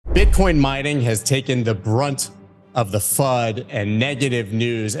Bitcoin mining has taken the brunt of the FUD and negative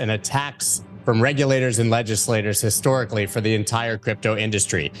news and attacks from regulators and legislators historically for the entire crypto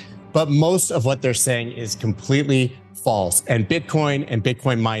industry. But most of what they're saying is completely false. And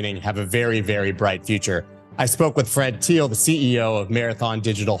Bitcoin mining have a very, very bright future. I spoke with Fred Thiel, the CEO of Marathon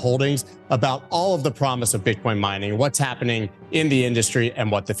Digital Holdings, about all of the promise of Bitcoin mining, what's happening in the industry,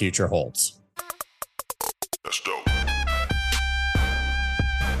 and what the future holds. Let's go.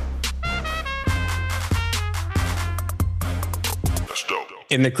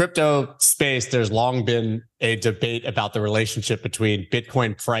 In the crypto space, there's long been a debate about the relationship between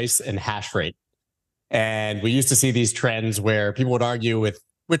Bitcoin price and hash rate. And we used to see these trends where people would argue with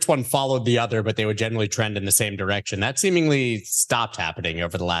which one followed the other, but they would generally trend in the same direction. That seemingly stopped happening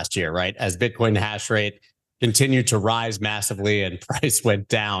over the last year, right? As Bitcoin hash rate continued to rise massively and price went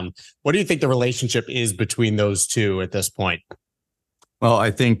down. What do you think the relationship is between those two at this point? Well, I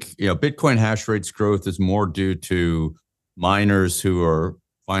think, Bitcoin hash rate's growth is more due to miners who are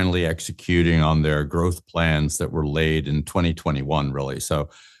finally executing on their growth plans that were laid in 2021, really. So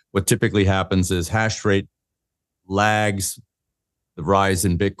what typically happens is hash rate lags the rise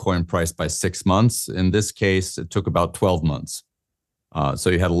in Bitcoin price by 6 months. In this case, it took about 12 months. So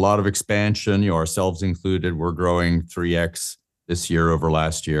you had a lot of expansion, ourselves included. We're growing 3x this year over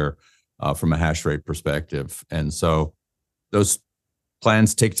last year from a hash rate perspective. And so those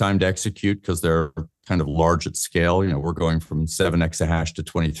plans take time to execute because they're kind of large at scale. We're going from 7 exahash to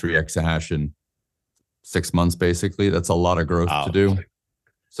 23 exahash in 6 months, basically. That's a lot of growth to do.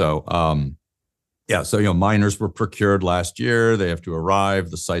 So, miners were procured last year. They have to arrive.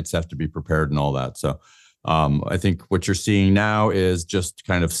 The sites have to be prepared and all that. So I think what you're seeing now is just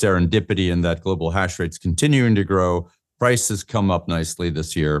kind of serendipity in that global hash rate's continuing to grow. Prices come up nicely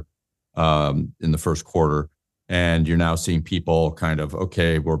this year in the first quarter. And you're now seeing people kind of,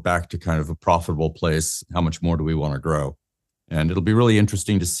 okay, we're back to kind of a profitable place. How much more do we want to grow? And it'll be really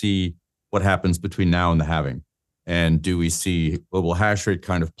interesting to see what happens between now and the halving. And do we see global hash rate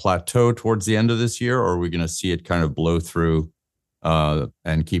kind of plateau towards the end of this year, or are we going to see it kind of blow through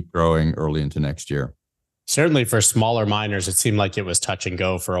and keep growing early into next year? Certainly for smaller miners, it seemed like it was touch and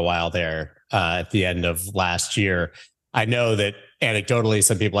go for a while there at the end of last year. I know that anecdotally,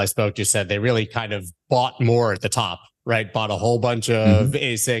 some people I spoke to said they really kind of bought more at the top, right? Bought a whole bunch of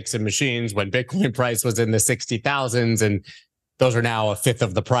ASICs and machines when Bitcoin price was in the 60,000s. And those are now a fifth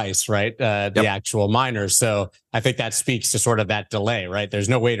of the price, right? The actual miners. So I think that speaks to sort of that delay, right? There's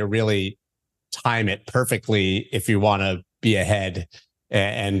no way to really time it perfectly if you want to be ahead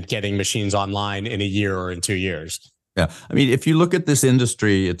and getting machines online in a year or in 2 years. Yeah. I mean, if you look at this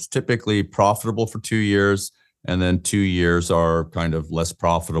industry, it's typically profitable for 2 years. And then 2 years are kind of less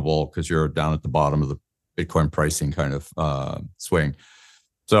profitable because you're down at the bottom of the Bitcoin pricing kind of swing.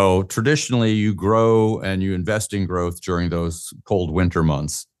 So traditionally, you grow and you invest in growth during those cold winter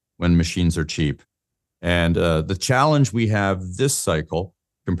months when machines are cheap. And the challenge we have this cycle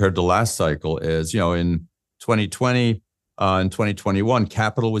compared to last cycle is, in 2020 and 2021,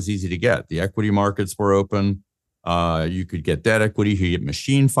 capital was easy to get. The equity markets were open. You could get debt equity, you could get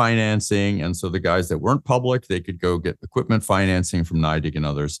machine financing. And so the guys that weren't public, they could go get equipment financing from NYDIG and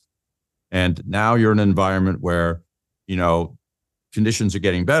others. And now you're in an environment where, conditions are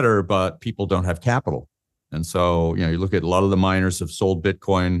getting better, but people don't have capital. And so, you look at a lot of the miners have sold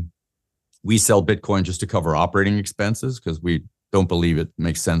Bitcoin. We sell Bitcoin just to cover operating expenses because we don't believe it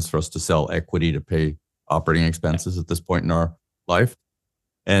makes sense for us to sell equity to pay operating expenses at this point in our life.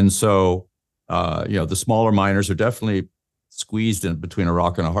 And so, the smaller miners are definitely squeezed in between a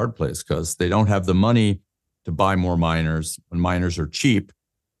rock and a hard place because they don't have the money to buy more miners when miners are cheap,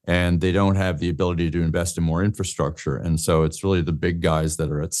 and they don't have the ability to invest in more infrastructure. And so it's really the big guys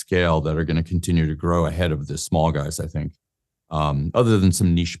that are at scale that are going to continue to grow ahead of the small guys, I think, other than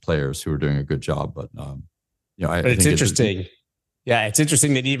some niche players who are doing a good job. But, I think it's interesting. It's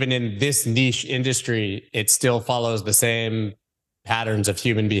interesting that even in this niche industry, it still follows the same patterns of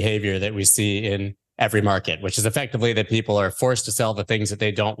human behavior that we see in every market, which is effectively that people are forced to sell the things that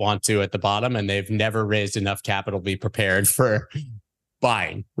they don't want to at the bottom, and they've never raised enough capital to be prepared for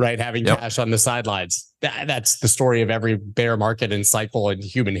buying, right? Having cash on the sidelines. That's the story of every bear market and cycle in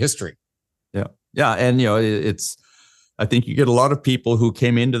human history. Yeah. And, I think you get a lot of people who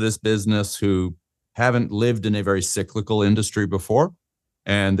came into this business who haven't lived in a very cyclical industry before.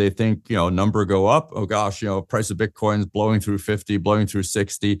 And they think, number go up. Oh gosh, price of Bitcoin's blowing through 50, blowing through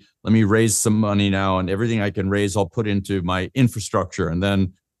 60. Let me raise some money now, and everything I can raise, I'll put into my infrastructure. And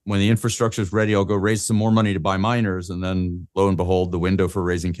then when the infrastructure is ready, I'll go raise some more money to buy miners. And then lo and behold, the window for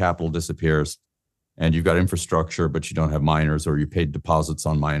raising capital disappears. and you've got infrastructure, but you don't have miners, or you paid deposits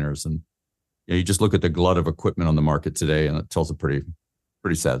on miners. And you just look at the glut of equipment on the market today, and it tells a pretty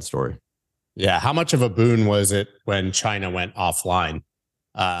sad story. Yeah. How much of a boon was it when China went offline?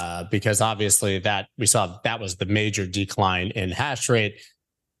 Because obviously that we saw that was the major decline in hash rate,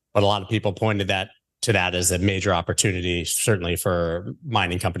 but a lot of people pointed to that as a major opportunity, certainly for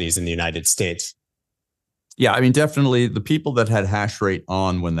mining companies in the United States. Yeah, I mean, definitely the people that had hash rate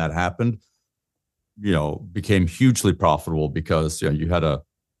on when that happened, became hugely profitable because you had a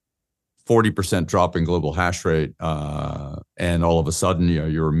 40% drop in global hash rate, and all of a sudden,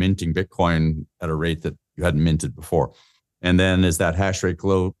 you were minting Bitcoin at a rate that you hadn't minted before. And then as that hash rate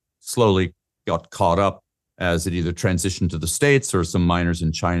slowly got caught up, as it either transitioned to the States or some miners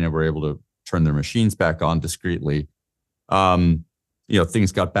in China were able to turn their machines back on discreetly,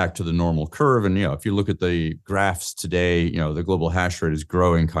 things got back to the normal curve. And, if you look at the graphs today, the global hash rate is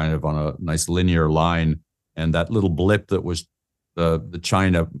growing kind of on a nice linear line. And that little blip that was the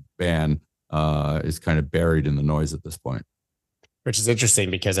China ban is kind of buried in the noise at this point. Which is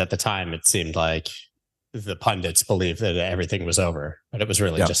interesting because at the time it seemed like the pundits believed that everything was over, but it was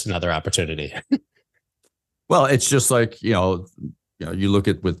really just another opportunity. Well, it's just like, you look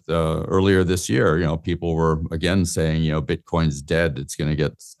at with earlier this year, people were again saying, Bitcoin's dead. It's going to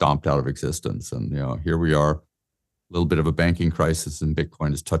get stomped out of existence. And, here we are, a little bit of a banking crisis, and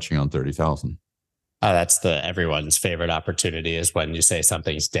Bitcoin is touching on 30,000. That's everyone's favorite opportunity is when you say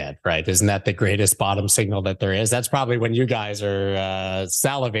something's dead, right? Isn't that the greatest bottom signal that there is? That's probably when you guys are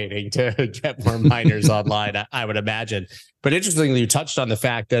salivating to get more miners online, I would imagine. But interestingly, you touched on the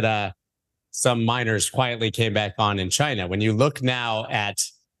fact that some miners quietly came back on in China. When you look now at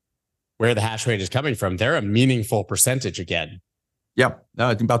where the hash rate is coming from, they're a meaningful percentage again. Yeah, I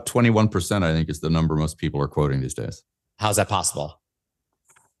think about 21%, I think, is the number most people are quoting these days. How's that possible?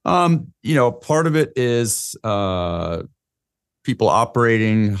 Part of it is people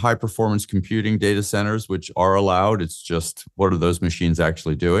operating high performance computing data centers, which are allowed. It's just, what are those machines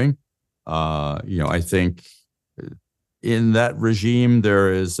actually doing? I think in that regime,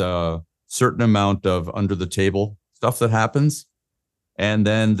 there is a certain amount of under the table stuff that happens. And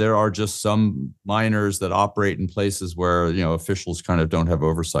then there are just some miners that operate in places where, officials kind of don't have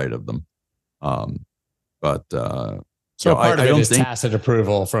oversight of them. So part of it is tacit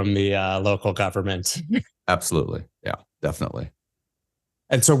approval from the local government. Absolutely. Yeah, definitely.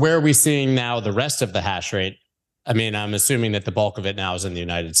 And so where are we seeing now the rest of the hash rate? I mean, I'm assuming that the bulk of it now is in the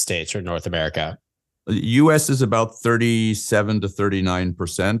United States or North America. The US is about 37 to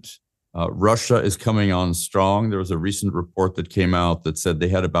 39%. Russia is coming on strong. There was a recent report that came out that said they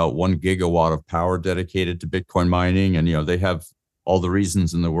had about 1 gigawatt of power dedicated to Bitcoin mining. And, they have all the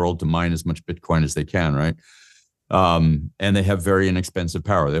reasons in the world to mine as much Bitcoin as they can, right? And they have very inexpensive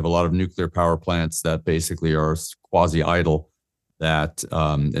power. They have a lot of nuclear power plants that basically are quasi-idle, that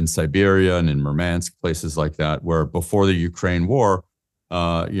in Siberia and in Murmansk, places like that, where before the Ukraine war,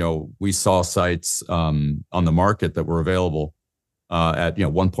 we saw sites on the market that were available at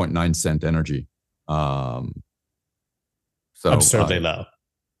 1.9 cent energy. So absurdly low.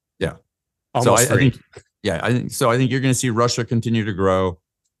 Yeah. Almost so I think you're going to see Russia continue to grow.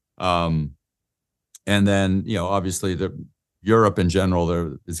 And then, obviously Europe in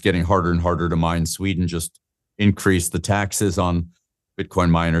general is getting harder and harder to mine. Sweden just increased the taxes on Bitcoin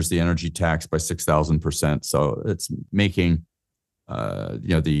miners, the energy tax, by 6,000%. So it's making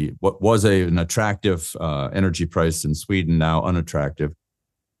what was an attractive energy price in Sweden now unattractive.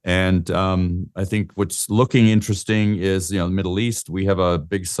 And I think what's looking interesting is, the Middle East. We have a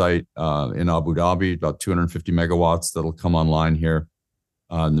big site in Abu Dhabi, about 250 megawatts, that'll come online here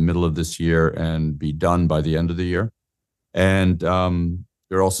in the middle of this year and be done by the end of the year. And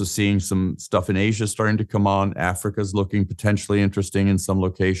they're also seeing some stuff in Asia starting to come on. Africa's looking potentially interesting in some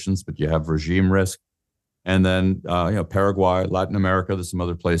locations, but you have regime risk. And then, Paraguay, Latin America, there's some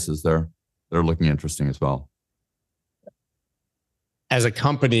other places there that are looking interesting as well. As a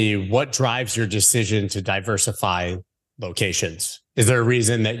company, what drives your decision to diversify locations? Is there a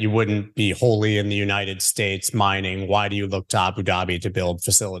reason that you wouldn't be wholly in the United States mining? Why do you look to Abu Dhabi to build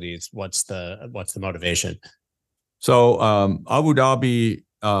facilities? What's the motivation? So Abu Dhabi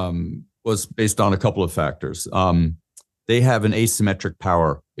was based on a couple of factors. They have an asymmetric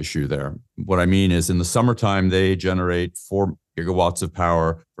power issue there. What I mean is, in the summertime, they generate 4 gigawatts of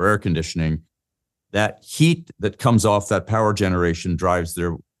power for air conditioning. That heat that comes off that power generation drives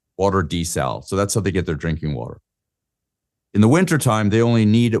their water desal. So that's how they get their drinking water. In the wintertime, they only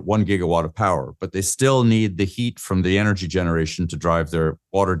need 1 gigawatt of power, but they still need the heat from the energy generation to drive their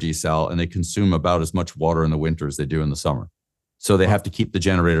water desal, and they consume about as much water in the winter as they do in the summer. So they have to keep the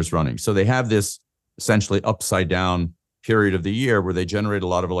generators running. So they have this essentially upside down period of the year where they generate a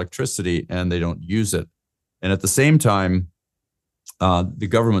lot of electricity and they don't use it. And at the same time, the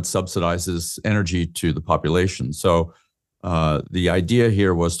government subsidizes energy to the population. So the idea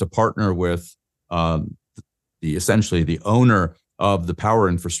here was to partner with essentially the owner of the power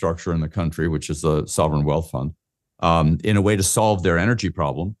infrastructure in the country, which is the Sovereign Wealth Fund, in a way to solve their energy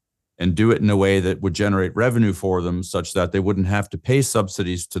problem and do it in a way that would generate revenue for them such that they wouldn't have to pay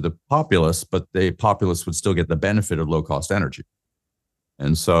subsidies to the populace, but the populace would still get the benefit of low-cost energy.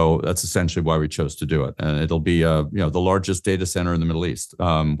 And so that's essentially why we chose to do it. And it'll be the largest data center in the Middle East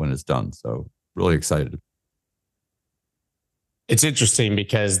when it's done. So really excited. It's interesting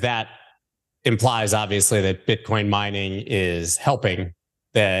because that implies obviously that Bitcoin mining is helping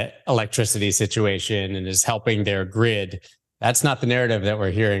the electricity situation and is helping their grid. That's not the narrative that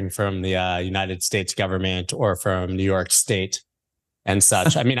we're hearing from the United States government or from New York State and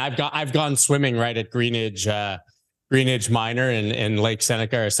such. I mean, I've gone swimming right at Greenidge Miner in Lake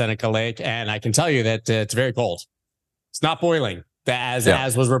Seneca or Seneca Lake, and I can tell you that it's very cold. It's not boiling,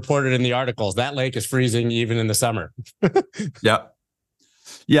 as was reported in the articles. That lake is freezing even in the summer.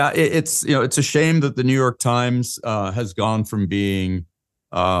 It's a shame that the New York Times has gone from being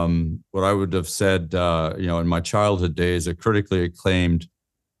what I would have said, in my childhood days, a critically acclaimed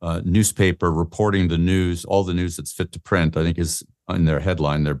newspaper reporting the news, all the news that's fit to print, I think is in their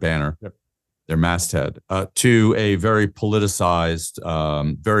headline, their banner, their masthead, to a very politicized,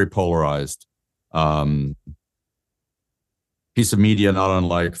 very polarized piece of media, not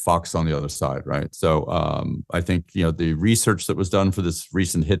unlike Fox on the other side, right? So I think, the research that was done for this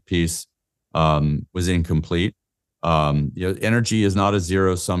recent hit piece was incomplete. Energy is not a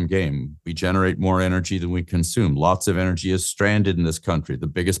zero-sum game. We generate more energy than we consume. Lots of energy is stranded in this country. The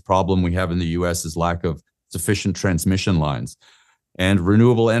biggest problem we have in the U.S. is lack of sufficient transmission lines. And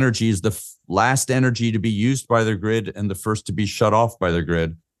renewable energy is the last energy to be used by the grid and the first to be shut off by the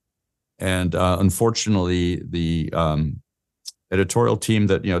grid. And unfortunately, the editorial team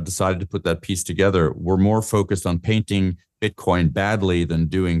that decided to put that piece together were more focused on painting Bitcoin badly than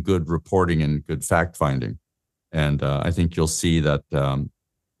doing good reporting and good fact finding. And I think you'll see that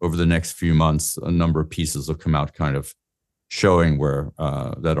over the next few months, a number of pieces will come out kind of showing where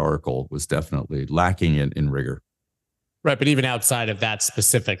that article was definitely lacking in rigor. Right. But even outside of that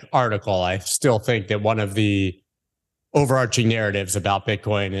specific article, I still think that one of the overarching narratives about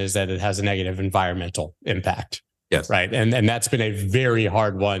Bitcoin is that it has a negative environmental impact. Yes. Right. And that's been a very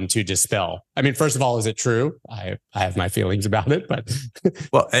hard one to dispel. I mean, first of all, is it true? I have my feelings about it, but.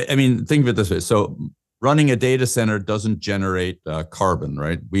 Well, I mean, think of it this way. So running a data center doesn't generate carbon,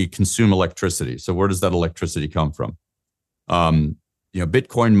 right? We consume electricity. So where does that electricity come from?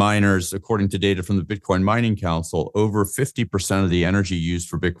 Bitcoin miners, according to data from the Bitcoin Mining Council, over 50% of the energy used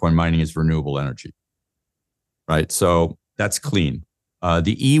for Bitcoin mining is renewable energy, right? So that's clean.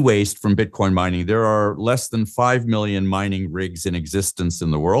 The e-waste from Bitcoin mining, there are less than 5 million mining rigs in existence in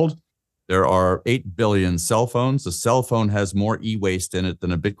the world. There are 8 billion cell phones. A cell phone has more e-waste in it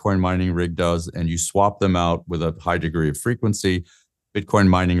than a Bitcoin mining rig does, and you swap them out with a high degree of frequency. Bitcoin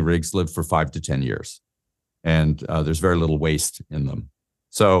mining rigs live for 5 to 10 years, and there's very little waste in them.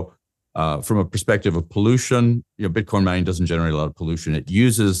 So from a perspective of pollution, Bitcoin mining doesn't generate a lot of pollution. It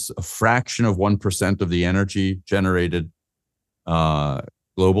uses a fraction of 1% of the energy generated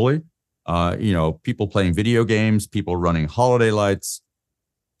globally. People playing video games, people running holiday lights,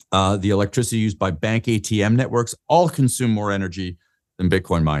 the electricity used by bank ATM networks all consume more energy than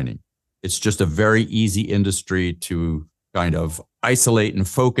Bitcoin mining. It's just a very easy industry to kind of isolate and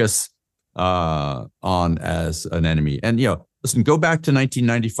focus on as an enemy. And, listen, go back to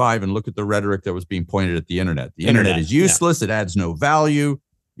 1995 and look at the rhetoric that was being pointed at the internet. The internet is useless. Yeah. It adds no value.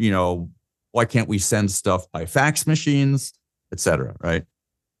 Why can't we send stuff by fax machines, et cetera, right?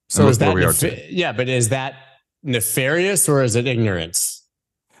 So is that, but is that nefarious or is it ignorance?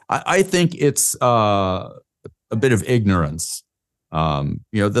 I think it's a bit of ignorance.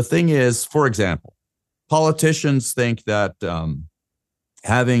 The thing is, for example, politicians think that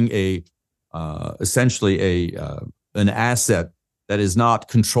having essentially an asset that is not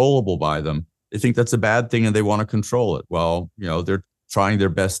controllable by them, they think that's a bad thing and they want to control it. Well, they're trying their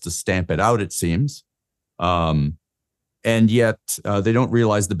best to stamp it out, it seems. And yet they don't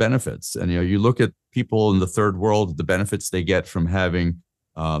realize the benefits. And, you look at people in the third world, the benefits they get from having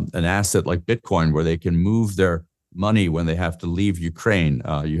an asset like Bitcoin, where they can move their money when they have to leave Ukraine.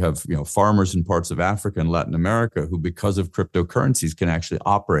 You have, farmers in parts of Africa and Latin America who, because of cryptocurrencies, can actually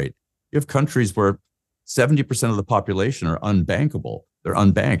operate. You have countries where 70% of the population are unbankable. They're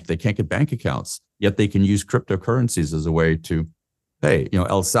unbanked. They can't get bank accounts, yet they can use cryptocurrencies as a way to pay.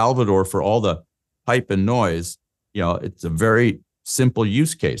 El Salvador, for all the hype and noise, it's a very simple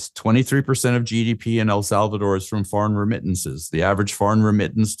use case. 23% of GDP in El Salvador is from foreign remittances. The average foreign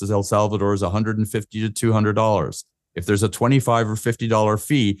remittance to El Salvador is $150 to $200. If there's a $25 or $50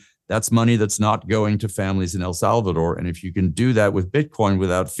 fee, that's money that's not going to families in El Salvador. And if you can do that with Bitcoin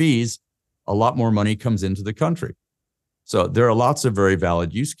without fees, a lot more money comes into the country. So there are lots of very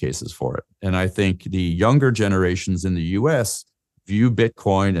valid use cases for it. And I think the younger generations in the US view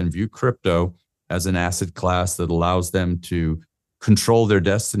Bitcoin and view crypto as an asset class that allows them to control their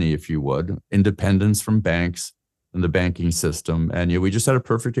destiny, if you would, independence from banks and the banking system. And we just had a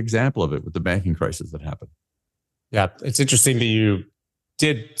perfect example of it with the banking crisis that happened. Yeah, it's interesting that you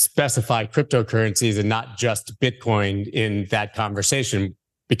did specify cryptocurrencies and not just Bitcoin in that conversation,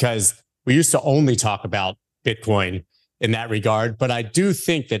 because we used to only talk about Bitcoin in that regard. But I do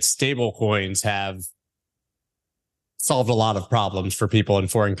think that stable coins have solved a lot of problems for people in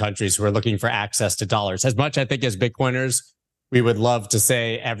foreign countries who are looking for access to dollars. As much, I think, as Bitcoiners, we would love to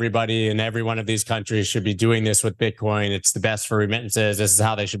say everybody in every one of these countries should be doing this with Bitcoin. It's the best for remittances. This is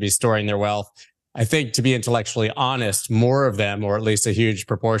how they should be storing their wealth. I think, to be intellectually honest, more of them, or at least a huge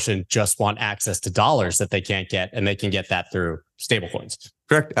proportion, just want access to dollars that they can't get, and they can get that through stablecoins.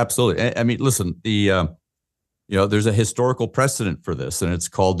 Correct. Absolutely. I mean, listen, there's a historical precedent for this, and it's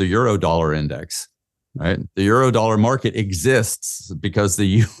called the Euro-dollar index, right? The Euro-dollar market exists because the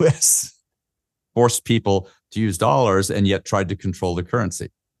U.S. forced people to use dollars and yet tried to control the currency.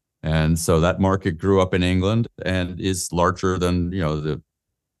 And so that market grew up in England and is larger than,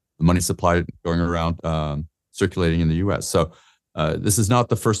 the money supply going around, circulating in the U.S. So this is not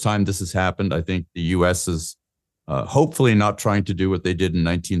the first time this has happened. I think the U.S. is hopefully not trying to do what they did in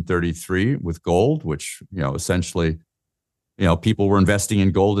 1933 with gold, which, essentially, people were investing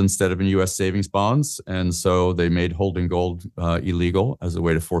in gold instead of in U.S. savings bonds. And so they made holding gold illegal as a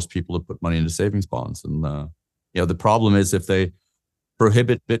way to force people to put money into savings bonds. And, the problem is if they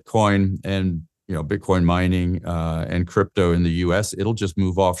prohibit Bitcoin and Bitcoin mining and crypto in the U.S., it'll just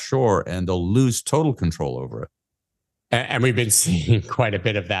move offshore and they'll lose total control over it. And we've been seeing quite a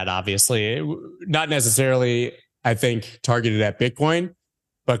bit of that, obviously. Not necessarily, I think, targeted at Bitcoin,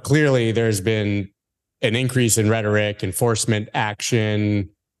 but clearly there's been an increase in rhetoric, enforcement action,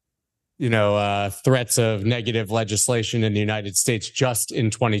 threats of negative legislation in the United States just in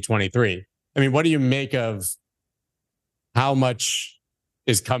 2023. I mean, what do you make of how much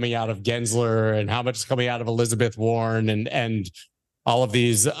is coming out of Gensler and how much is coming out of Elizabeth Warren and all of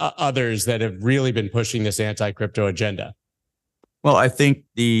these others that have really been pushing this anti-crypto agenda? Well, I think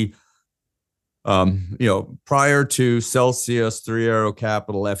prior to Celsius, Three Arrow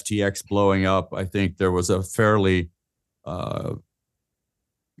Capital, FTX blowing up, I think there was a fairly, I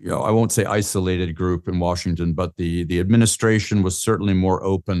won't say isolated group in Washington, but the administration was certainly more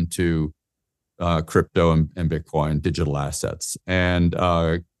open to crypto and Bitcoin, digital assets. And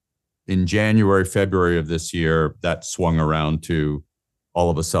in January, February of this year, that swung around to all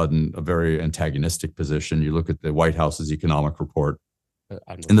of a sudden a very antagonistic position. You look at the White House's economic report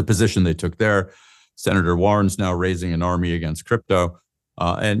and the position they took there. Senator Warren's now raising an army against crypto.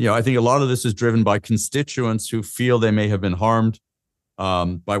 And I think a lot of this is driven by constituents who feel they may have been harmed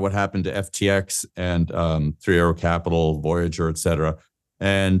by what happened to FTX and Three Arrow Capital, Voyager, et cetera.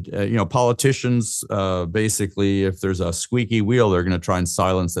 And, politicians, basically, if there's a squeaky wheel, they're going to try and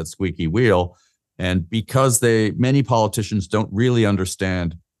silence that squeaky wheel. And because many politicians don't really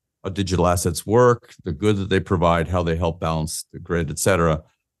understand how digital assets work, the good that they provide, how they help balance the grid, et cetera,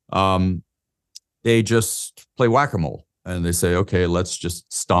 they just play whack-a-mole and they say, okay, let's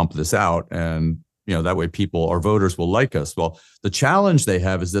just stomp this out. And, that way our voters will like us. Well, the challenge they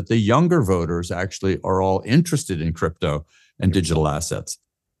have is that the younger voters actually are all interested in crypto and digital assets.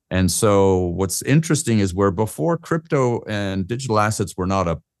 And so what's interesting is where before crypto and digital assets were not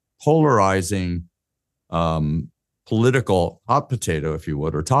a polarizing political hot potato, if you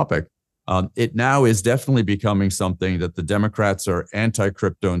would, or topic, it now is definitely becoming something that the Democrats are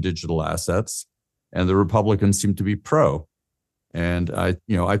anti-crypto and digital assets, and the Republicans seem to be pro. And I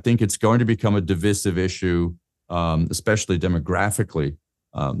think it's going to become a divisive issue, especially demographically,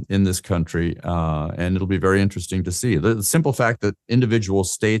 in this country, and it'll be very interesting to see. The simple fact that individual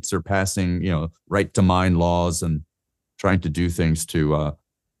states are passing, right to mine laws and trying to do things to,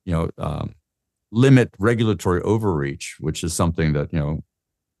 limit regulatory overreach, which is something that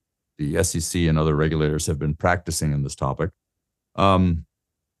the SEC and other regulators have been practicing in this topic.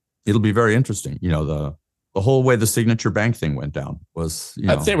 It'll be very interesting. The whole way the Signature Bank thing went down was,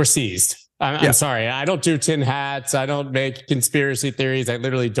 they were seized. I'm sorry. I don't do tin hats. I don't make conspiracy theories. I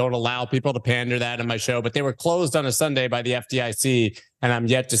literally don't allow people to pander that on my show, but they were closed on a Sunday by the FDIC And I'm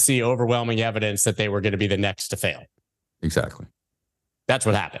yet to see overwhelming evidence that they were going to be the next to fail. Exactly. That's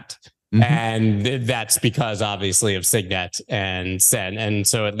what happened. Mm-hmm. And that's because obviously of Signet and Sen. And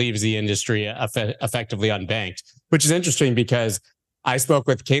so it leaves the industry effectively unbanked, which is interesting because I spoke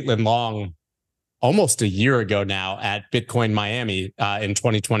with Caitlin Long almost a year ago now at Bitcoin Miami in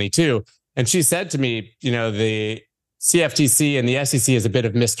 2022. And she said to me, the CFTC and the SEC is a bit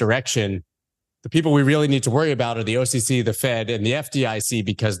of misdirection. The people we really need to worry about are the OCC, the Fed, and the FDIC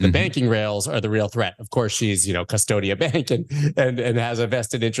because the banking rails are the real threat. Of course, she's, Custodia Bank and has a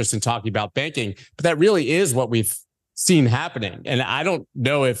vested interest in talking about banking. But that really is what we've seen happening. And I don't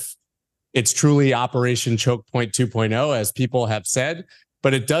know if it's truly Operation Choke Point 2.0, as people have said,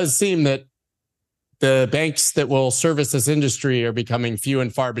 but it does seem that the banks that will service this industry are becoming few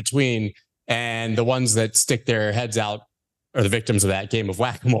and far between. And the ones that stick their heads out are the victims of that game of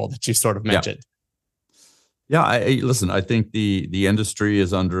whack-a-mole that you sort of mentioned. Yeah, listen, I think the industry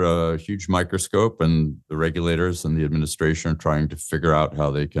is under a huge microscope, and the regulators and the administration are trying to figure out how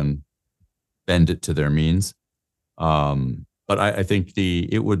they can bend it to their means. But I think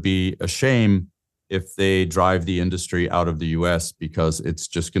it would be a shame if they drive the industry out of the U.S. because it's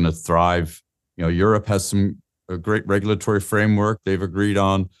just going to thrive. Europe has a great regulatory framework they've agreed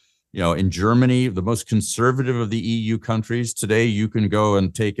on. In Germany, the most conservative of the EU countries, today you can go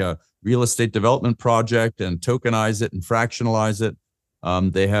and take a real estate development project and tokenize it and fractionalize it.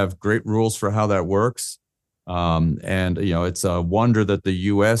 They have great rules for how that works. It's a wonder that the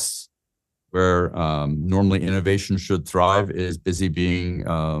US, where normally innovation should thrive, is busy being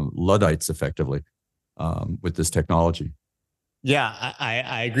Luddites effectively with this technology. Yeah,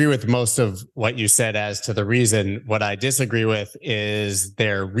 I agree with most of what you said as to the reason. What I disagree with is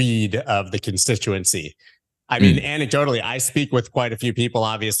their read of the constituency. I mean, anecdotally, I speak with quite a few people,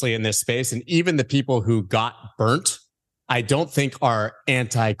 obviously, in this space, and even the people who got burnt, I don't think are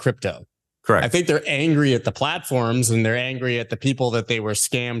anti-crypto. Correct. I think they're angry at the platforms and they're angry at the people that they were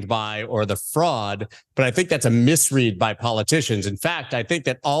scammed by or the fraud. But I think that's a misread by politicians. In fact, I think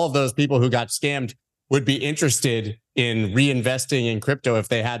that all of those people who got scammed would be interested in reinvesting in crypto if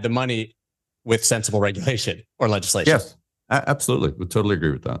they had the money with sensible regulation or legislation. Yes, absolutely. Would totally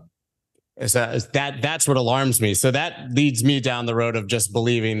agree with that. So that's what alarms me. So that leads me down the road of just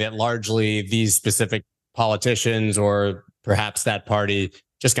believing that largely these specific politicians or perhaps that party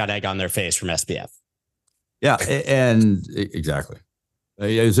just got egg on their face from SBF. Yeah, and exactly.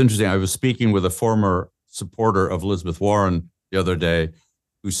 It was interesting. I was speaking with a former supporter of Elizabeth Warren the other day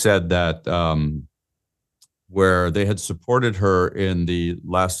who said that where they had supported her in the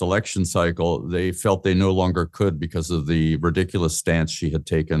last election cycle, they felt they no longer could because of the ridiculous stance she had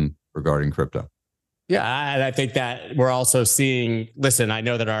taken regarding crypto. Yeah, and I think that we're also seeing, listen, I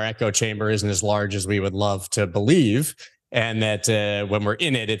know that our echo chamber isn't as large as we would love to believe, and that when we're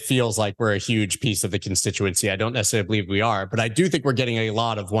in it, it feels like we're a huge piece of the constituency. I don't necessarily believe we are, but I do think we're getting a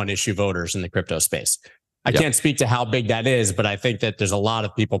lot of one-issue voters in the crypto space. I can't speak to how big that is, but I think that there's a lot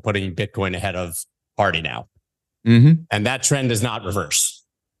of people putting Bitcoin ahead of party now. And that trend does not reverse.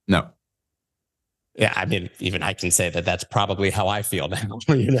 No. Yeah, I mean, even I can say that that's probably how I feel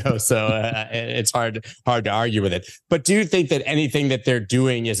now, so it's hard to argue with it. But do you think that anything that they're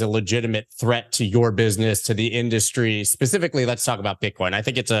doing is a legitimate threat to your business, to the industry? Specifically, let's talk about Bitcoin. I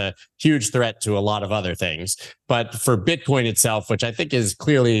think it's a huge threat to a lot of other things. But for Bitcoin itself, which I think is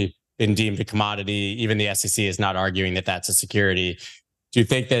clearly been deemed a commodity, even the SEC is not arguing that that's a security. Do you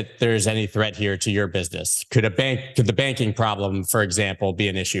think that there's any threat here to your business? Could the banking problem, for example, be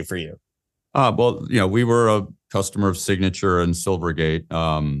an issue for you? Well, we were a customer of Signature and Silvergate.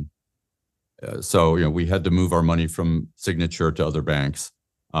 So, we had to move our money from Signature to other banks.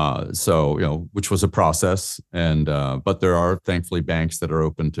 Which was a process. And, but there are thankfully banks that are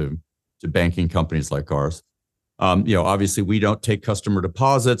open to banking companies like ours. Obviously we don't take customer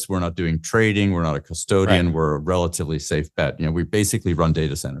deposits. We're not doing trading. We're not a custodian. Right. We're a relatively safe bet. We basically run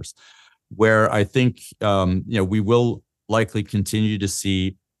data centers where I think, we will likely continue to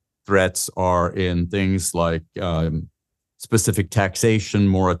see threats are in things like specific taxation,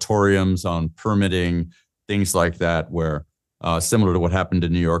 moratoriums on permitting, things like that, where similar to what happened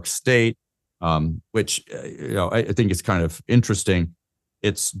in New York State, which I think is kind of interesting.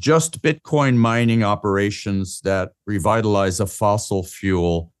 It's just Bitcoin mining operations that revitalize a fossil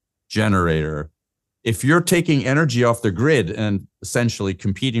fuel generator. If you're taking energy off the grid and essentially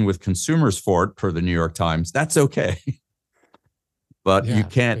competing with consumers for it, per the New York Times, that's okay. But you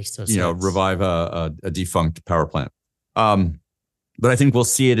can't, revive a defunct power plant. But I think we'll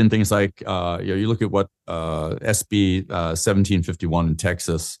see it in things like, you look at what SB 1751 in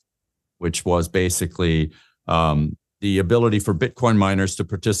Texas, which was basically the ability for Bitcoin miners to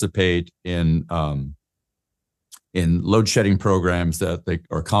participate in load shedding programs that they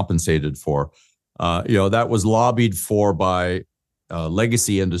are compensated for. That was lobbied for by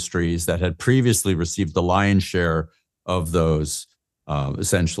legacy industries that had previously received the lion's share of those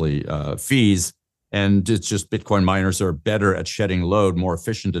essentially fees. And it's just Bitcoin miners are better at shedding load, more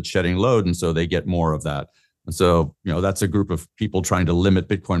efficient at shedding load. And so they get more of that. And so, that's a group of people trying to limit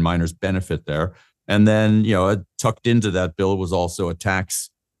Bitcoin miners' benefit there. And then, tucked into that bill was also a tax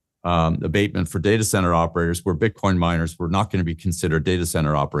abatement for data center operators, where Bitcoin miners were not going to be considered data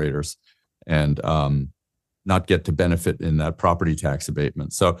center operators and not get to benefit in that property tax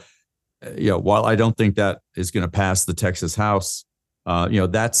abatement. So, while I don't think that is going to pass the Texas House,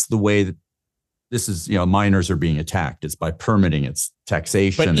 that's the way that this is, miners are being attacked. It's by permitting, it's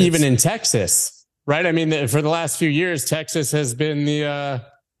taxation. But even in Texas, right? I mean, for the last few years, Texas has been the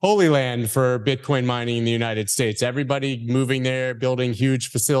holy land for Bitcoin mining in the United States. Everybody moving there, building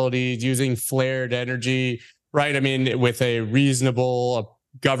huge facilities, using flared energy, right? I mean, with a reasonable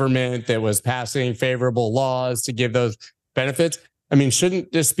government that was passing favorable laws to give those benefits. I mean,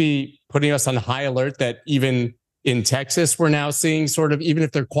 shouldn't this be putting us on high alert that even in Texas, we're now seeing sort of, even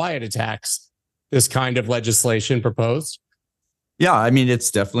if they're quiet attacks, this kind of legislation proposed? Yeah, I mean,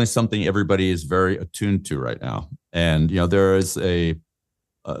 it's definitely something everybody is very attuned to right now. And,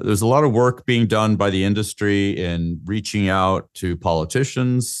 there's a lot of work being done by the industry in reaching out to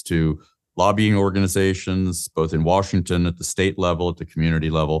politicians, to lobbying organizations, both in Washington, at the state level, at the community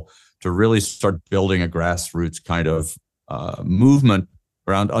level, to really start building a grassroots kind of movement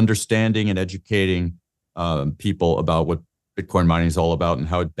around understanding and educating people about what Bitcoin mining is all about and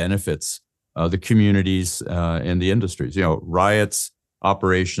how it benefits the communities and the industries. Riot's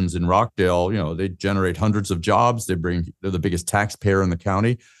operations in Rockdale, they generate hundreds of jobs. They're the biggest taxpayer in the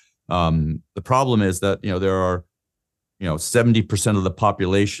county. The problem is that, there are, 70% of the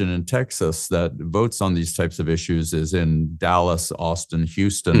population in Texas that votes on these types of issues is in Dallas, Austin,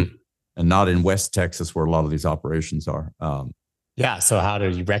 Houston, and not in West Texas, where a lot of these operations are. Yeah. So how do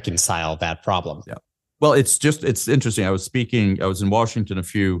you reconcile that problem? Yeah. Well, it's interesting. I was in Washington a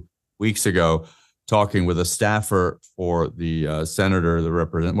few weeks ago, talking with a staffer for the one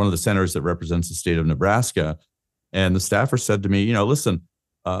of the senators that represents the state of Nebraska. And the staffer said to me, listen,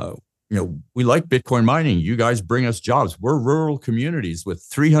 we like Bitcoin mining. You guys bring us jobs. We're rural communities with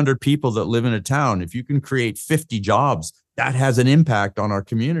 300 people that live in a town. If you can create 50 jobs, that has an impact on our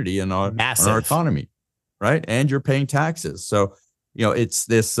community and on our economy, right? And you're paying taxes. So, it's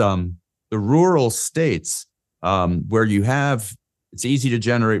this, the rural states where it's easy to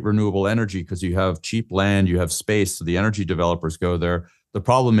generate renewable energy because you have cheap land, you have space, so the energy developers go there. The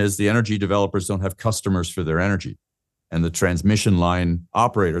problem is the energy developers don't have customers for their energy. And the transmission line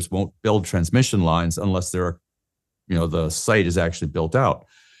operators won't build transmission lines unless the site is actually built out.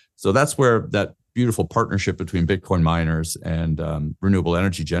 So that's where that beautiful partnership between Bitcoin miners and renewable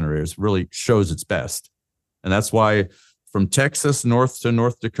energy generators really shows its best. And that's why from Texas north to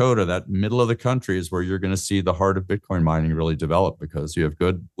North Dakota, that middle of the country is where you're going to see the heart of Bitcoin mining really develop, because you have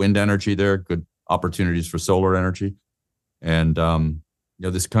good wind energy there, good opportunities for solar energy. And,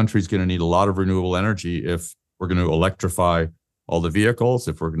 this country is going to need a lot of renewable energy if we're going to electrify all the vehicles,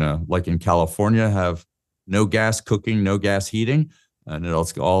 if we're going to, like in California, have no gas cooking, no gas heating, and it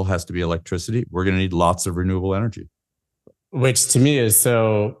all has to be electricity. We're going to need lots of renewable energy. Which to me is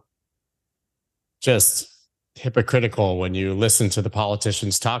so just hypocritical when you listen to the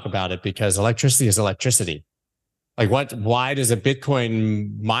politicians talk about it, because electricity is electricity. Like why does a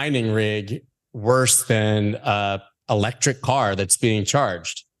Bitcoin mining rig worse than a electric car that's being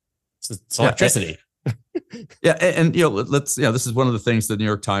charged? It's electricity. Yeah. And, this is one of the things that the New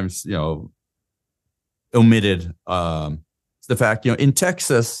York Times, omitted. It's the fact, in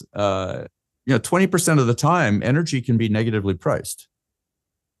Texas, 20% of the time energy can be negatively priced.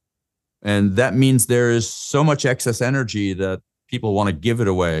 And that means there is so much excess energy that people want to give it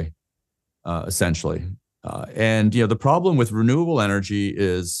away, essentially. And the problem with renewable energy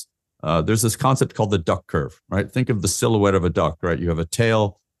is there's this concept called the duck curve, right? Think of the silhouette of a duck, right? You have the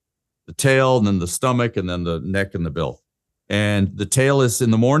tail, and then the stomach, and then the neck and the bill. And the tail is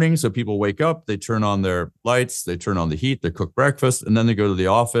in the morning, so people wake up, they turn on their lights, they turn on the heat, they cook breakfast, and then they go to the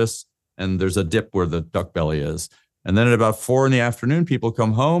office, and there's a dip where the duck belly is. And then at about 4 p.m, people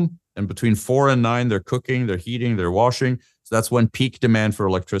come home. And between 4 and 9, they're cooking, they're heating, they're washing. So that's when peak demand for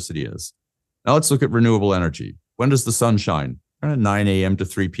electricity is. Now let's look at renewable energy. When does the sun shine? At 9 a.m. to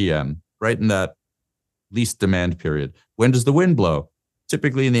 3 p.m., right in that least demand period. When does the wind blow?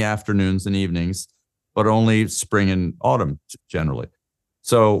 Typically in the afternoons and evenings, but only spring and autumn generally.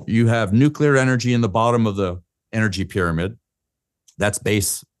 So you have nuclear energy in the bottom of the energy pyramid. That's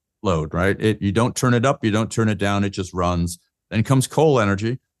base load, right? You don't turn it up, you don't turn it down, it just runs. Then comes coal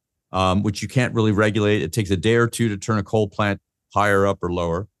energy, which you can't really regulate. It takes a day or two to turn a coal plant higher up or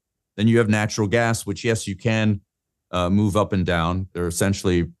lower. Then you have natural gas, which, yes, you can move up and down. They're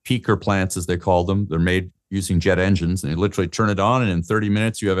essentially peaker plants, as they call them. They're made using jet engines, and you literally turn it on, and in 30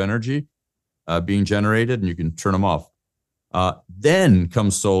 minutes you have energy being generated, and you can turn them off. Then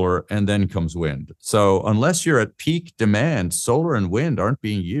comes solar, and then comes wind. So unless you're at peak demand, solar and wind aren't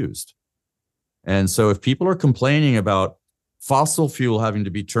being used. And so if people are complaining about fossil fuel having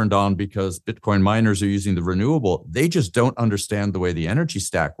to be turned on because Bitcoin miners are using the renewable, they just don't understand the way the energy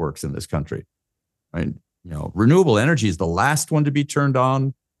stack works in this country. Right? Renewable energy is the last one to be turned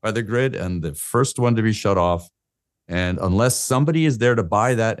on by the grid and the first one to be shut off. And unless somebody is there to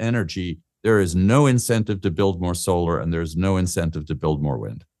buy that energy, there is no incentive to build more solar, and there's no incentive to build more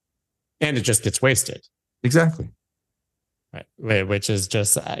wind. And it just gets wasted. Exactly. Right. Which is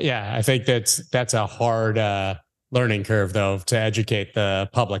just, I think that's a hard learning curve, though, to educate the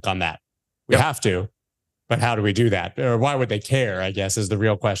public on that. We have to, but how do we do that? Or why would they care, I guess, is the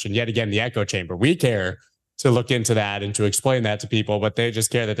real question. Yet again, the echo chamber. We care to look into that and to explain that to people, but they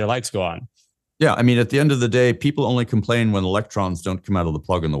just care that their lights go on. Yeah. I mean, at the end of the day, people only complain when electrons don't come out of the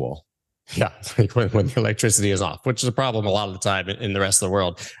plug in the wall. Yeah, like when the electricity is off, which is a problem a lot of the time in the rest of the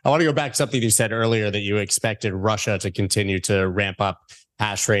world. I want to go back to something you said earlier, that you expected Russia to continue to ramp up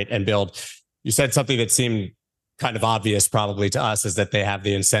hash rate and build. You said something that seemed kind of obvious probably to us, is that they have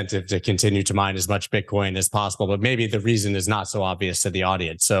the incentive to continue to mine as much Bitcoin as possible, but maybe the reason is not so obvious to the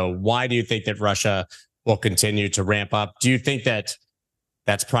audience. So why do you think that Russia will continue to ramp up? Do you think that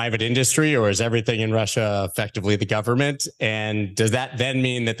that's private industry, or is everything in Russia effectively the government? And does that then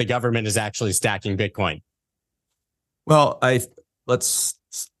mean that the government is actually stacking Bitcoin? Well, let's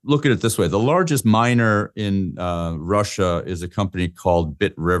look at it this way. The largest miner in Russia is a company called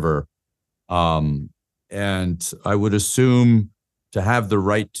Bit River. And I would assume to have the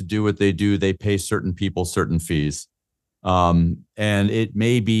right to do what they do, they pay certain people certain fees. And it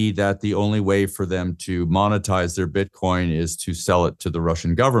may be that the only way for them to monetize their Bitcoin is to sell it to the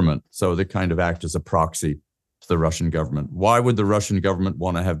Russian government. So they kind of act as a proxy to the Russian government. Why would the Russian government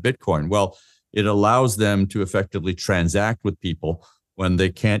want to have Bitcoin? Well, it allows them to effectively transact with people when they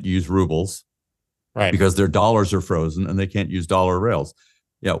can't use rubles, right? Because their dollars are frozen and they can't use dollar rails.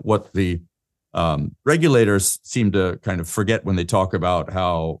 What the regulators seem to kind of forget when they talk about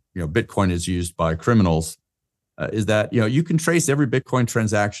how Bitcoin is used by criminals is that you can trace every Bitcoin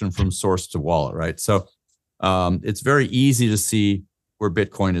transaction from source to wallet, right? So it's very easy to see where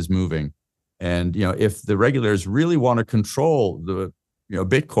Bitcoin is moving, and if the regulators really want to control the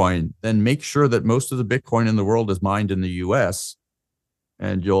Bitcoin, then make sure that most of the Bitcoin in the world is mined in the U.S.,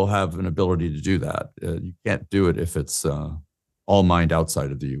 and you'll have an ability to do that. You can't do it if it's all mined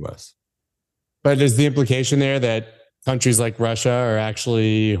outside of the U.S. But is the implication there that countries like Russia are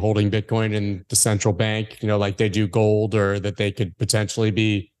actually holding Bitcoin in the central bank, like they do gold, or that they could potentially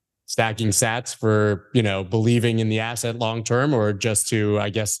be stacking sats for, believing in the asset long term, or just to, I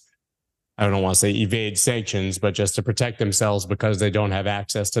guess, I don't want to say evade sanctions, but just to protect themselves because they don't have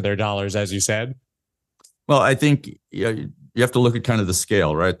access to their dollars, as you said? Well, I think you have to look at kind of the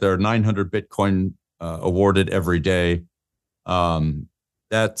scale, right? There are 900 Bitcoin awarded every day.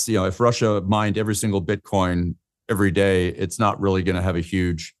 That's, if Russia mined every single Bitcoin every day, it's not really going to have a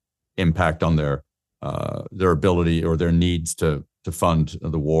huge impact on their ability or their needs to fund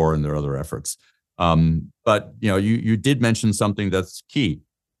the war and their other efforts. But you did mention something that's key.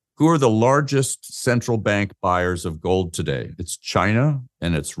 Who are the largest central bank buyers of gold today? It's China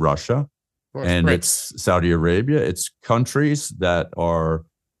and it's Russia and it's Saudi Arabia. It's countries that are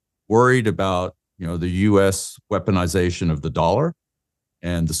worried about the U.S. weaponization of the dollar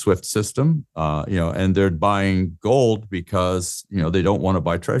and the SWIFT system, and they're buying gold because, they don't want to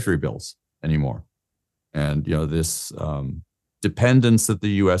buy treasury bills anymore. And, this dependence that the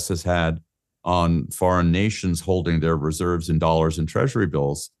U.S. has had on foreign nations holding their reserves in dollars and treasury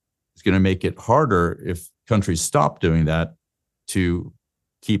bills is going to make it harder, if countries stop doing that, to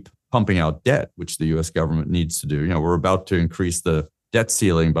keep pumping out debt, which the U.S. government needs to do. We're about to increase the debt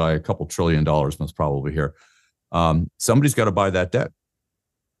ceiling by a couple $1 trillion, most probably here. Somebody's got to buy that debt.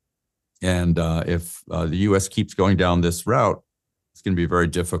 And if the U.S. keeps going down this route, it's going to be very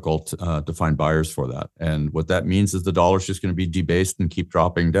difficult to find buyers for that. And what that means is the dollar is just going to be debased and keep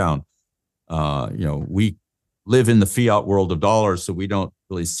dropping down. We live in the fiat world of dollars, so we don't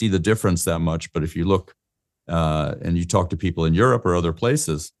really see the difference that much. But if you look and you talk to people in Europe or other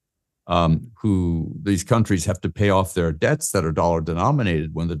places, who these countries have to pay off their debts that are dollar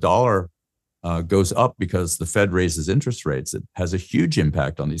denominated, when the dollar goes up because the Fed raises interest rates, it has a huge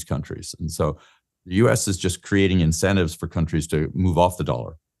impact on these countries. And so the US is just creating incentives for countries to move off the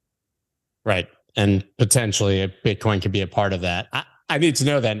dollar. Right. And potentially a Bitcoin could be a part of that. I need to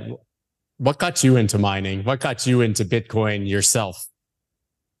know then, what got you into mining? What got you into Bitcoin yourself?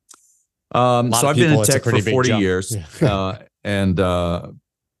 So I've been in tech for 40 jump. years. And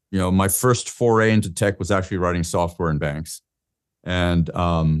my first foray into tech was actually writing software in banks. And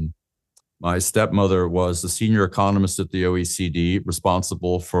my stepmother was the senior economist at the OECD,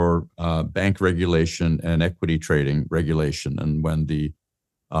 responsible for bank regulation and equity trading regulation. And when the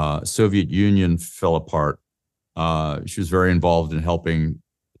Soviet Union fell apart, she was very involved in helping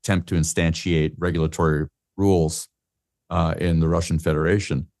attempt to instantiate regulatory rules in the Russian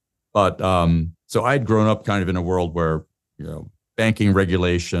Federation. But so I'd grown up kind of in a world where, banking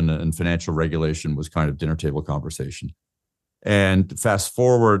regulation and financial regulation was kind of dinner table conversation. And fast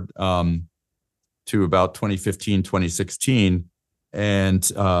forward to about 2015, 2016,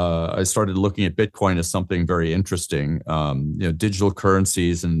 and I started looking at Bitcoin as something very interesting. Digital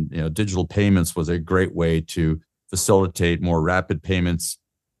currencies and digital payments was a great way to facilitate more rapid payments.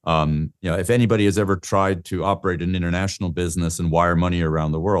 If anybody has ever tried to operate an international business and wire money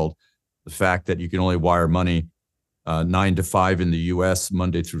around the world, the fact that you can only wire money 9 to 5 in the US,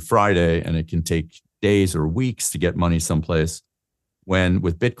 Monday through Friday, and it can take days or weeks to get money someplace. When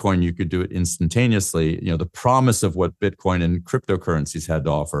with Bitcoin, you could do it instantaneously. The promise of what Bitcoin and cryptocurrencies had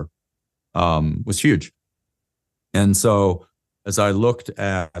to offer was huge. And so as I looked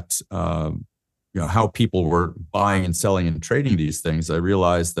at how people were buying and selling and trading these things, I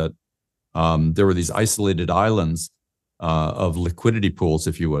realized that there were these isolated islands of liquidity pools,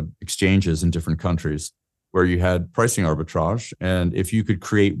 if you would, exchanges in different countries where you had pricing arbitrage. And if you could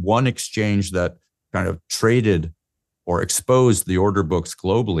create one exchange that kind of traded or exposed the order books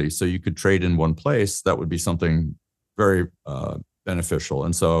globally so you could trade in one place, that would be something very beneficial.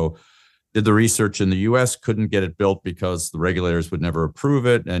 And so did the research in the US, couldn't get it built because the regulators would never approve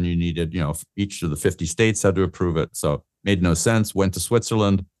it. And you needed, each of the 50 states had to approve it. So made no sense. Went to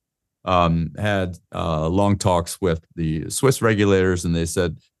Switzerland, had long talks with the Swiss regulators, and they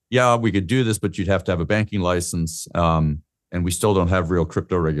said, yeah, we could do this, but you'd have to have a banking license. And we still don't have real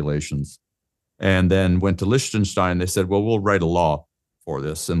crypto regulations. And then went to Liechtenstein. They said, well, we'll write a law for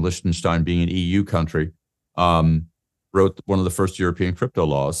this. And Liechtenstein, being an EU country, wrote one of the first European crypto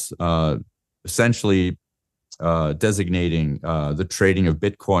laws, essentially designating the trading of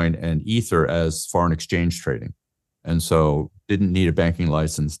Bitcoin and Ether as foreign exchange trading. And so didn't need a banking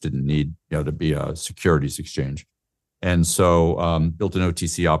license, didn't need to be a securities exchange. And so built an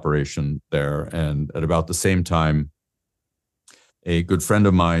OTC operation there. And at about the same time, a good friend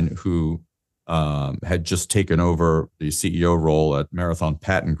of mine who had just taken over the CEO role at Marathon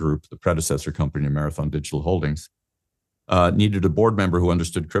Patent Group, the predecessor company of Marathon Digital Holdings, needed a board member who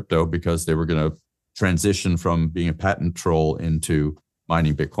understood crypto because they were going to transition from being a patent troll into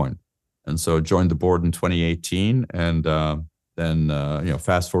mining Bitcoin. And so joined the board in 2018. And then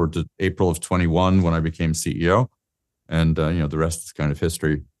fast forward to April of 21 when I became CEO. And, the rest is kind of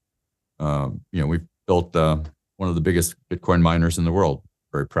history. We've built one of the biggest Bitcoin miners in the world.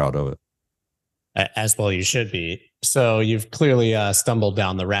 Very proud of it. As well you should be. So you've clearly stumbled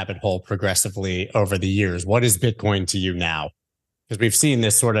down the rabbit hole progressively over the years. What is Bitcoin to you now? Because we've seen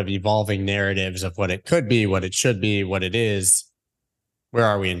this sort of evolving narratives of what it could be, what it should be, what it is. Where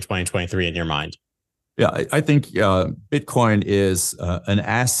are we in 2023 in your mind? Yeah, I think Bitcoin is an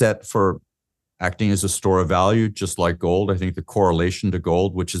asset for acting as a store of value, just like gold. I think the correlation to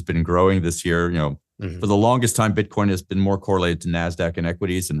gold, which has been growing this year, for the longest time, Bitcoin has been more correlated to NASDAQ and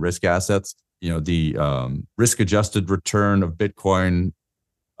equities and risk assets. The risk-adjusted return of Bitcoin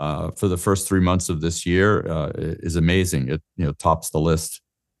for the first 3 months of this year is amazing. It tops the list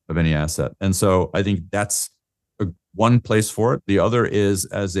of any asset. And so I think that's one place for it. The other is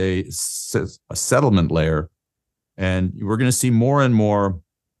as a settlement layer. And we're going to see more and more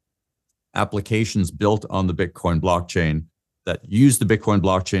applications built on the Bitcoin blockchain that use the Bitcoin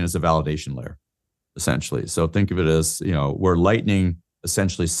blockchain as a validation layer, essentially. So think of it as, where Lightning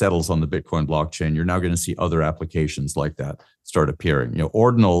essentially settles on the Bitcoin blockchain, you're now going to see other applications like that start appearing.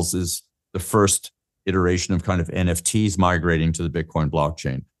 Ordinals is the first iteration of kind of NFTs migrating to the Bitcoin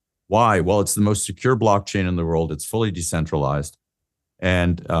blockchain. Why? Well, it's the most secure blockchain in the world. It's fully decentralized.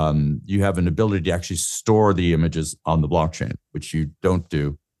 And you have an ability to actually store the images on the blockchain, which you don't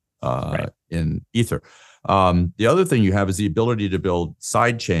do in Ether. The other thing you have is the ability to build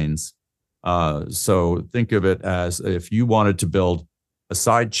side chains. So think of it as if you wanted to build a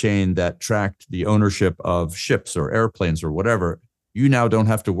side chain that tracked the ownership of ships or airplanes or whatever, you now don't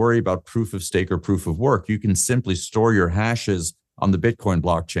have to worry about proof of stake or proof of work. You can simply store your hashes on the Bitcoin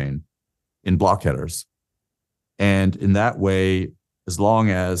blockchain in block headers. And in that way, as long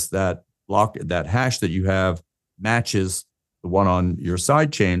as that hash that you have matches the one on your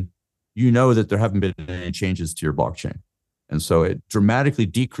side chain, you know that there haven't been any changes to your blockchain. And so it dramatically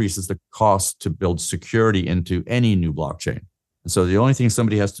decreases the cost to build security into any new blockchain. And so the only thing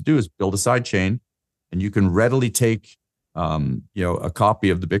somebody has to do is build a side chain, and you can readily take a copy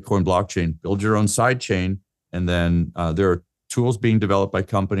of the Bitcoin blockchain, build your own side chain, and then there are tools being developed by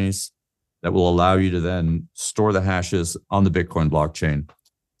companies that will allow you to then store the hashes on the Bitcoin blockchain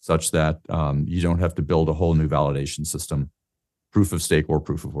such that you don't have to build a whole new validation system, proof of stake or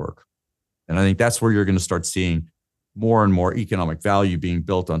proof of work. And I think that's where you're going to start seeing more and more economic value being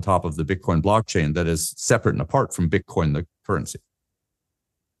built on top of the Bitcoin blockchain that is separate and apart from Bitcoin, the currency.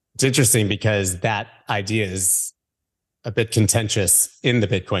 It's interesting because that idea is a bit contentious in the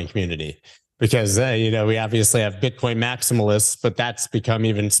Bitcoin community because, we obviously have Bitcoin maximalists, but that's become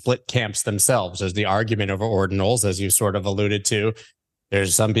even split camps themselves. There's the argument over ordinals, as you sort of alluded to.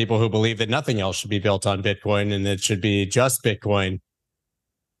 There's some people who believe that nothing else should be built on Bitcoin and it should be just Bitcoin.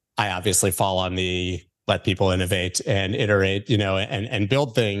 I obviously fall on the let people innovate and iterate, and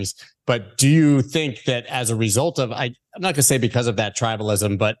build things. But do you think that as a result of, I'm not going to say because of that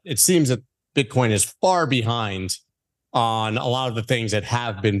tribalism, but it seems that Bitcoin is far behind on a lot of the things that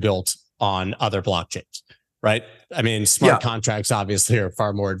have been built on other blockchains, right? I mean, smart contracts obviously are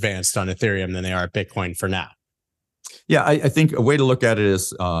far more advanced on Ethereum than they are at Bitcoin for now. Yeah, I think a way to look at it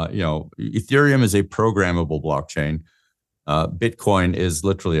is, Ethereum is a programmable blockchain. Bitcoin is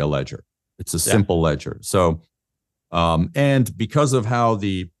literally a ledger. It's a simple ledger. So, and because of how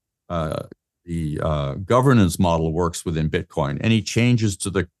the governance model works within Bitcoin, any changes to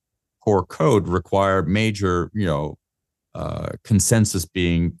the core code require major, consensus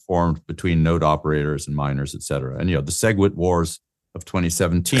being formed between node operators and miners, et cetera. And, the SegWit wars of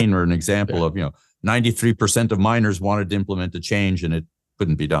 2017 are an example of, 93% of miners wanted to implement a change and it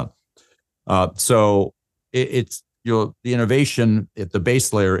couldn't be done. So it's, the innovation at the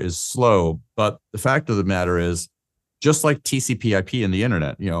base layer is slow, but the fact of the matter is, just like TCP/IP in the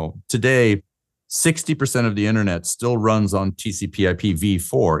internet, today, 60% of the internet still runs on TCP/IP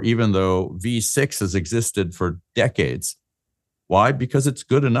v4, even though v6 has existed for decades. Why? Because it's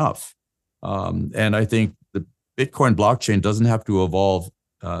good enough. And I think the Bitcoin blockchain doesn't have to evolve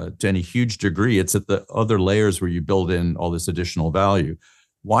to any huge degree. It's at the other layers where you build in all this additional value.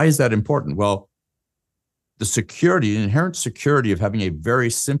 Why is that important? Well, the inherent security of having a very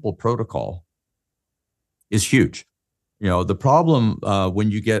simple protocol is huge. The problem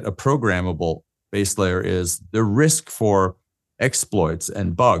when you get a programmable base layer is the risk for exploits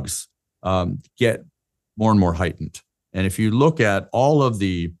and bugs get more and more heightened. And if you look at all of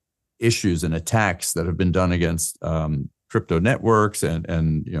the issues and attacks that have been done against crypto networks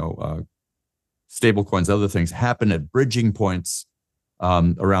and stable coins, other things happen at bridging points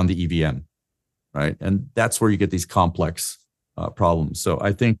around the EVM, right? And that's where you get these complex problems. So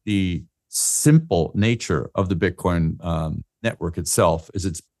I think the simple nature of the Bitcoin network itself is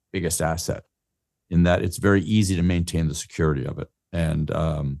its biggest asset, in that it's very easy to maintain the security of it. And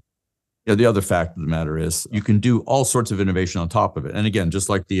the other fact of the matter is you can do all sorts of innovation on top of it. And again, just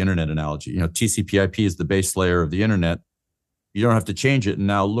like the internet analogy, TCP/IP is the base layer of the internet. You don't have to change it. And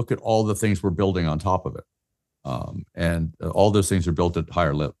now look at all the things we're building on top of it. And all those things are built at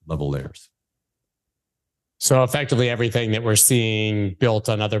higher level layers. So effectively everything that we're seeing built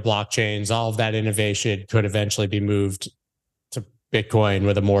on other blockchains, all of that innovation could eventually be moved to Bitcoin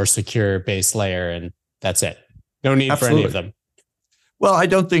with a more secure base layer. And that's it. No need for any of them. Well, I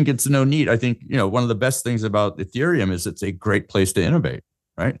don't think it's no need. I think, one of the best things about Ethereum is it's a great place to innovate,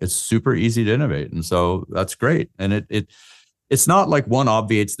 right? It's super easy to innovate. And so that's great. And it's not like one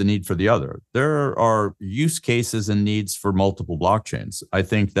obviates the need for the other. There are use cases and needs for multiple blockchains. I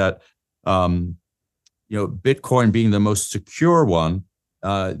think that, Bitcoin being the most secure one,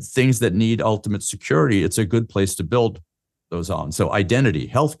 things that need ultimate security, it's a good place to build those on. So identity,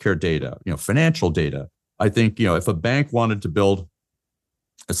 healthcare data, financial data. I think, if a bank wanted to build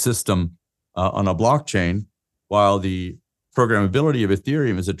a system on a blockchain, while the programmability of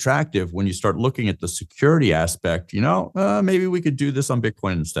Ethereum is attractive, when you start looking at the security aspect, maybe we could do this on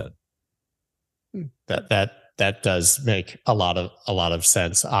Bitcoin instead. That does make a lot of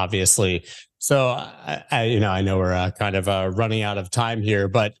sense, obviously. So I know we're kind of running out of time here,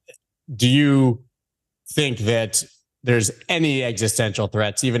 but do you think that there's any existential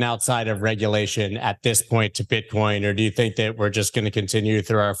threats, even outside of regulation at this point, to Bitcoin? Or do you think that we're just going to continue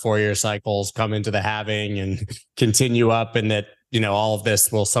through our 4-year cycles, come into the halving and continue up, and that all of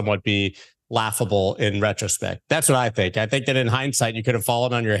this will somewhat be laughable in retrospect. That's what I think. I think that in hindsight, you could have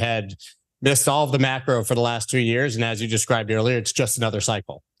fallen on your head, missed all of the macro for the last 2 years. And as you described earlier, it's just another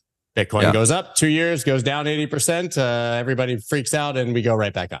cycle. Bitcoin goes up 2 years, goes down 80%. Everybody freaks out and we go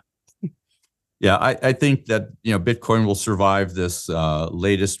right back up. Yeah, I think that, Bitcoin will survive this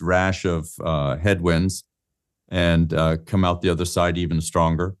latest rash of headwinds and come out the other side even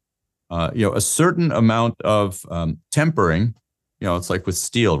stronger. A certain amount of tempering, it's like with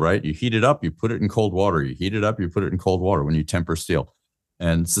steel, right? You heat it up, you put it in cold water. You heat it up, you put it in cold water when you temper steel.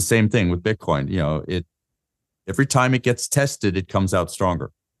 And it's the same thing with Bitcoin. Every time it gets tested, it comes out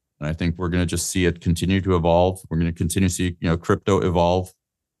stronger. And I think we're going to just see it continue to evolve. We're going to continue to see, crypto evolve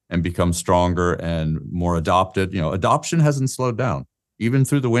and become stronger and more adopted. Adoption hasn't slowed down. Even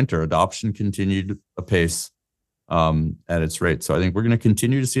through the winter, adoption continued apace at its rate. So I think we're going to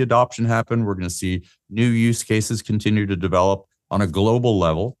continue to see adoption happen. We're going to see new use cases continue to develop on a global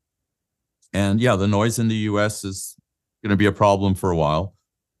level. And yeah, the noise in the US is going to be a problem for a while.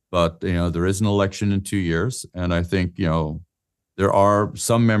 But, there is an election in 2 years. And I think, there are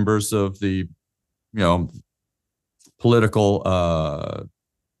some members of the, political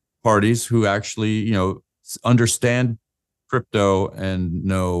parties who actually, understand crypto and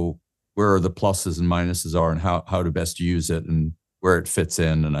know where the pluses and minuses are and how to best use it and where it fits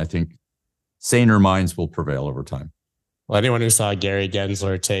in. And I think saner minds will prevail over time. Well, anyone who saw Gary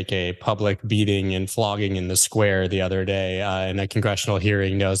Gensler take a public beating and flogging in the square the other day in a congressional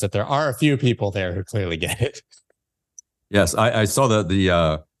hearing knows that there are a few people there who clearly get it. Yes, I saw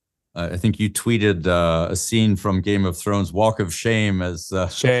that I think you tweeted a scene from Game of Thrones, Walk of Shame, as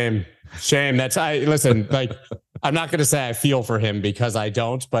shame. Listen, like, I'm not going to say I feel for him because I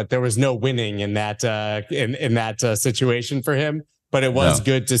don't, but there was no winning in that in that situation for him. But it was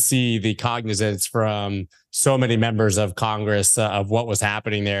good to see the cognizance from so many members of Congress of what was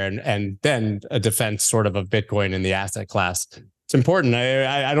happening there, and then a defense sort of Bitcoin in the asset class. It's important.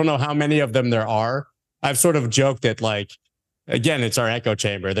 I don't know how many of them there are. I've sort of joked that, like, again, it's our echo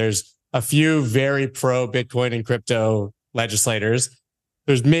chamber. There's a few very pro Bitcoin and crypto legislators.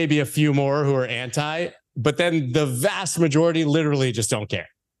 There's maybe a few more who are anti, but then the vast majority literally just don't care.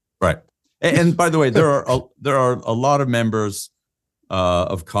 Right. And by the way, there are a lot of members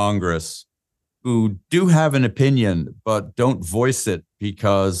of Congress who do have an opinion, but don't voice it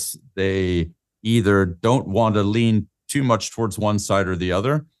because they either don't want to lean too much towards one side or the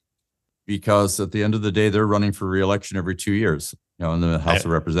other, because at the end of the day, they're running for re-election every 2 years, in the House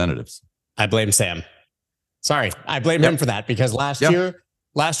of Representatives. I blame Sam. Sorry, I blame him for that, because last year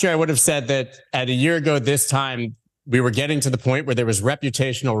I would have said that at a year ago this time, we were getting to the point where there was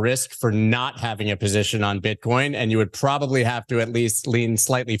reputational risk for not having a position on Bitcoin, and you would probably have to at least lean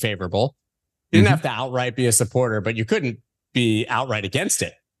slightly favorable. You didn't have to outright be a supporter, but you couldn't be outright against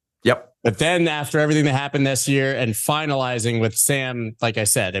it. Yep. But then after everything that happened this year and finalizing with Sam, like I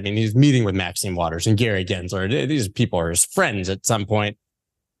said, I mean, he's meeting with Maxine Waters and Gary Gensler. These people are his friends at some point.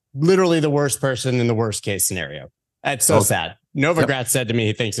 Literally the worst person in the worst case scenario. That's so sad. Novogratz said to me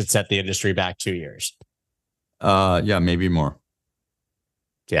he thinks it set the industry back 2 years. Yeah, maybe more.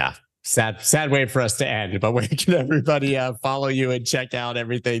 Yeah. Sad way for us to end, but where can everybody follow you and check out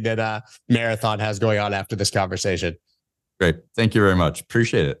everything that Marathon has going on after this conversation? Great. Thank you very much.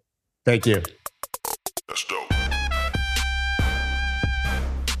 Appreciate it. Thank you. Let's go.